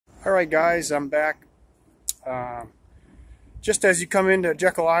Alright guys, I'm back. Just as you come into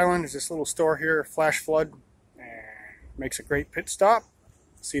Jekyll Island, there's this little store here, Flash Flood, and makes a great pit stop.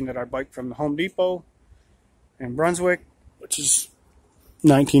 Seeing that I biked from the Home Depot in Brunswick, which is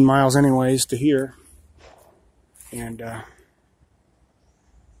 19 miles anyways to here. And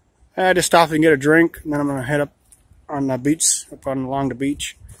I just stop and get a drink, and then I'm going to head up on the beach, along the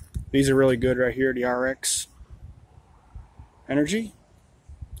beach. These are really good right here, the RX Energy.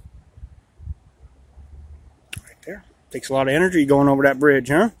 There. Takes a lot of energy going over that bridge,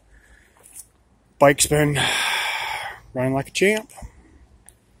 huh? Bike's been running like a champ.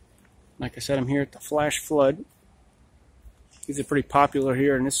 Like I said, I'm here at the Flash Flood. These are pretty popular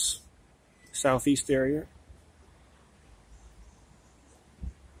here in this southeast area.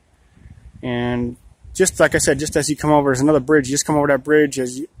 And just like I said, just as you come over, there's another bridge. You just come over that bridge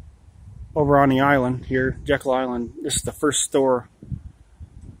as you over on the island here, Jekyll Island. This is the first store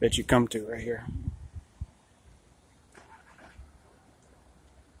that you come to right here.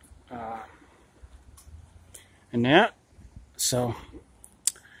 And that, so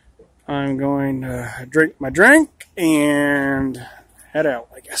I'm going to drink my drink and head out,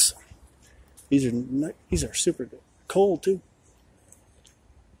 I guess. These are super good. Cold too.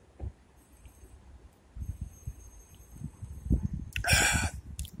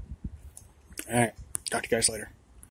 All right, talk to you guys later.